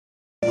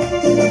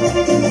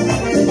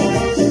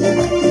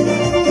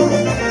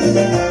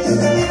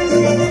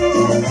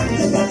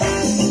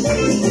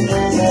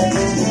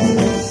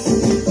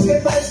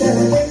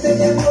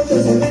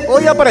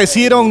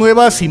aparecieron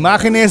nuevas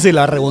imágenes de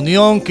la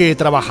reunión que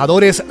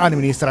trabajadores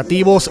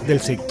administrativos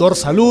del sector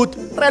salud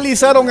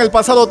realizaron el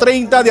pasado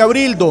 30 de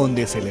abril,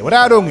 donde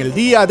celebraron el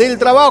Día del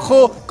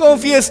Trabajo con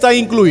fiesta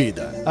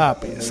incluida. A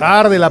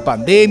pesar de la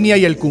pandemia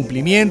y el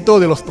cumplimiento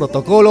de los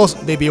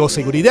protocolos de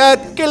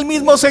bioseguridad que el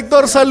mismo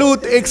sector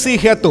salud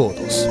exige a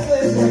todos.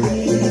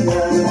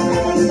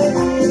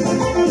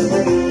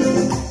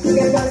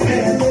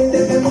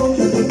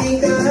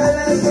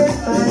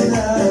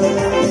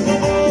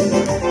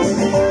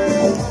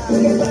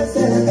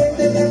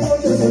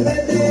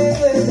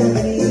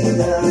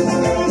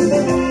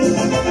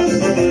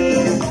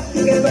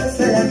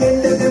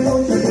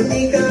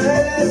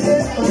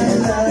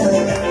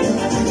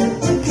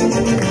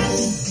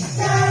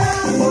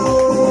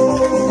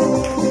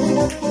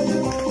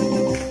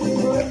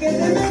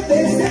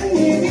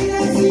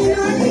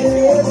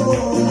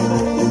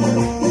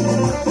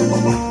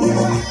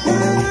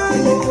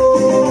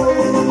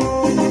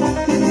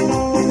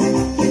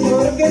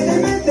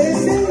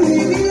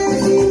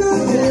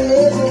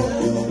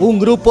 Un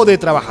grupo de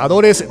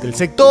trabajadores del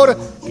sector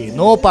que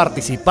no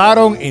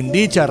participaron en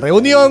dicha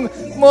reunión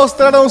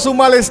mostraron su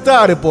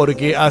malestar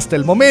porque hasta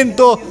el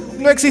momento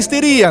no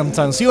existirían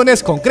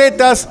sanciones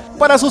concretas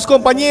para sus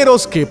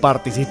compañeros que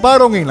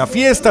participaron en la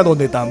fiesta,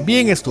 donde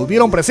también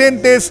estuvieron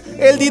presentes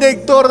el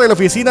director de la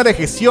Oficina de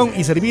Gestión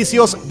y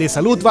Servicios de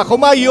Salud Bajo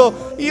Mayo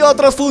y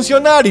otros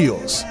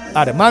funcionarios.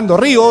 Armando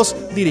Ríos,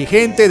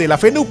 dirigente de la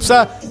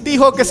FENUPSA,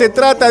 dijo que se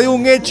trata de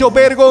un hecho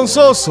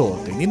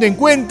vergonzoso, teniendo en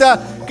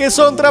cuenta que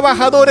son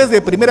trabajadores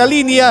de primera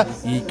línea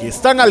y que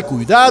están al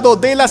cuidado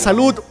de la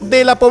salud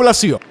de la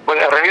población.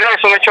 Bueno, en realidad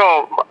es un hecho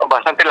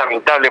bastante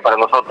lamentable para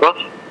nosotros,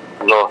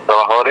 los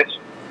trabajadores.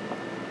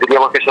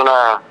 Diríamos que es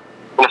una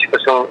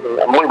situación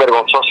muy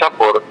vergonzosa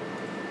porque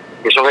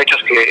son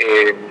hechos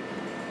que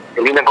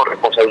vienen con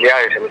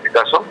responsabilidades en este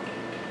caso,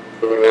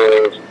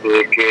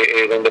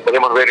 donde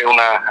podemos ver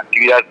una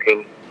actividad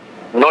que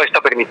no está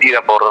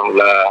permitida por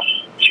la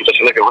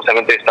situación que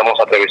justamente estamos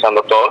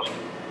atravesando todos.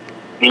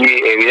 Y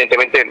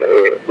evidentemente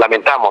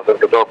lamentamos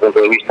desde todo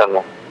punto de vista,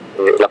 ¿no?,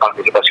 la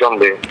participación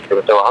de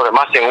los trabajadores,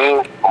 más en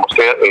un, como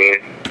usted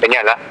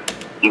señala,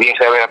 y bien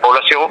sabe la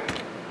población,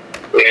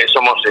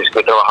 somos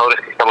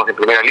trabajadores que estamos en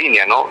primera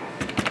línea, ¿no?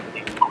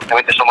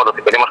 Justamente somos los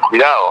que tenemos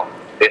cuidado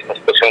de esta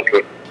situación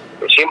que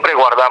siempre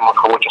guardamos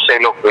con mucho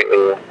celo, que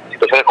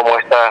situaciones como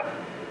esta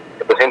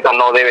se presentan,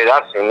 no debe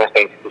darse en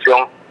nuestra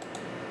institución.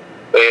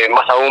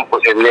 Más aún,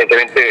 pues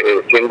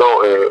evidentemente siendo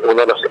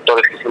uno de los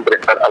sectores que siempre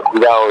está al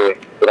cuidado de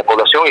la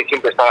población y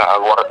siempre está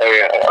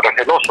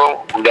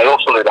receloso,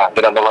 cuidadoso de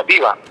la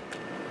normativa.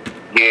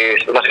 Y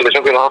es una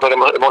situación que nosotros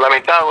hemos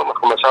lamentado, hemos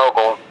conversado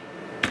con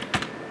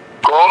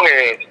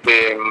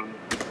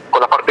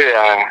la parte de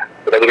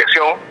la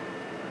dirección.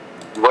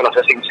 Y bueno,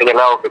 se ha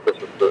señalado que pues,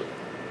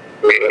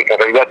 en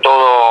realidad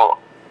todo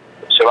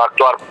se va a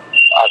actuar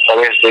a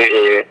través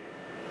de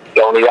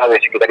la unidad de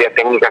Secretaría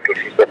Técnica que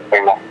existe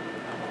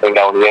en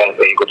la unidad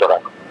de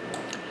ejecutoral.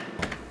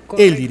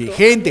 El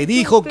dirigente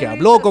dijo que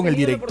habló con el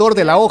director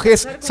de la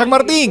OGES San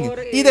Martín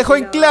y dejó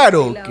en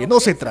claro que no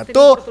se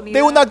trató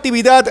de una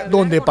actividad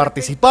donde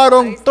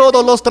participaron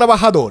todos los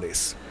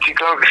trabajadores. Sí,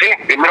 claro que sí.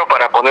 Primero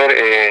para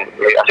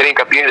hacer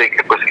hincapié de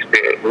que pues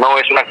no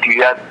es una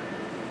actividad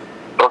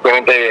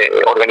propiamente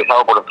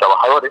organizada por los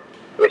trabajadores.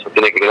 Eso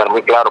tiene que quedar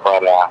muy claro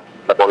para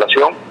la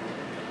población.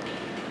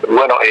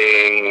 Bueno,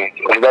 en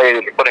realidad el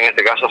director en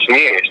este caso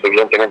sí,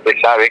 evidentemente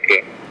sabe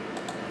que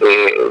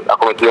ha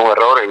cometido un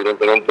error,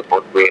 evidentemente,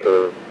 porque,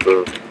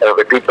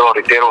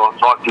 reitero,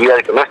 son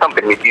actividades que no están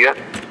permitidas.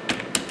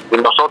 Y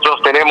nosotros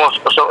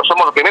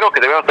somos los primeros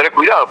que debemos tener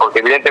cuidado, porque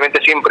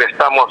evidentemente siempre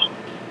estamos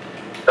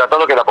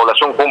tratando que la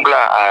población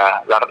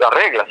cumpla las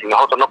reglas, y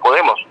nosotros no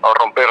podemos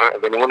romper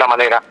de ninguna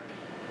manera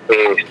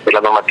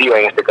la normativa,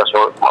 en este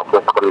caso,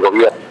 puesta por el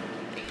gobierno.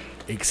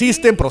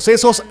 Existen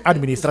procesos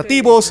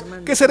administrativos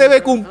que se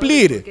debe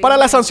cumplir para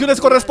las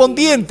sanciones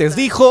correspondientes,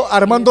 dijo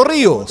Armando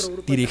Ríos,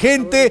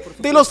 dirigente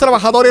de los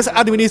trabajadores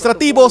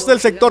administrativos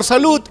del sector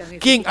salud,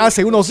 quien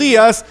hace unos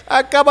días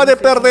acaba de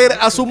perder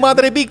a su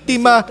madre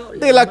víctima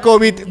de la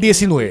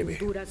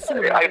COVID-19.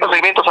 Hay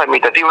procedimientos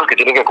administrativos que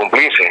tienen que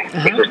cumplirse,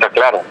 eso está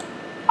claro,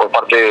 por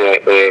parte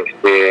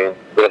de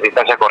las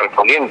instancias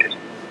correspondientes.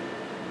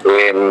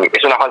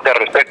 Es una falta de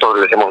respeto,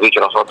 les hemos dicho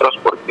nosotros,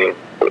 porque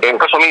en el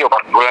caso mío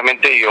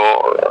particularmente,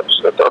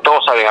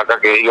 todos saben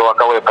acá que yo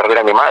acabo de perder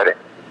a mi madre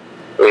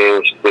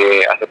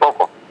hace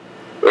poco,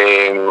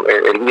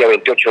 el día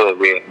 28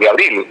 de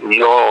abril, y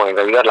yo en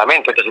realidad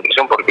lamento esta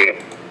situación porque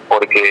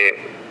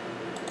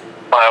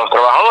para los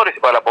trabajadores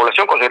y para la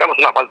población consideramos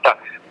una falta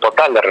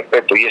total de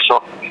respeto, y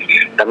eso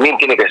también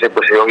tiene que ser,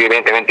 pues,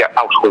 evidentemente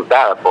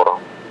auscultada por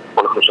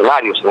los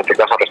funcionarios, en este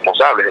caso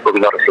responsables del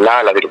gobierno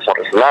regional, la dirección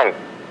regional,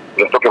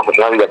 los propios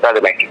funcionarios de acá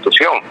de la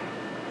institución.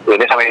 En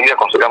esa medida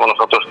consideramos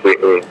nosotros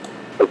que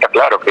está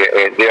claro que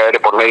debe haber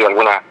por medio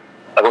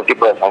algún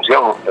tipo de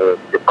sanción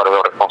para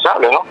los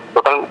responsables, ¿no?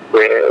 Total,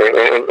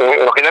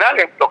 en lo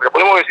general, lo que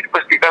podemos decir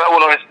pues que cada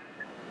uno es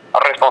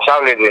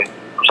responsable de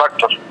sus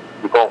actos,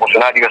 y como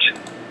funcionarios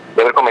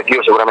de haber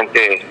cometido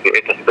seguramente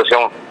esta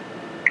situación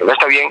que no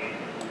está bien,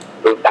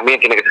 también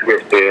tiene que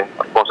ser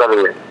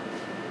responsable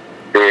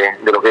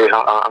de lo que ellos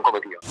han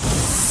cometido.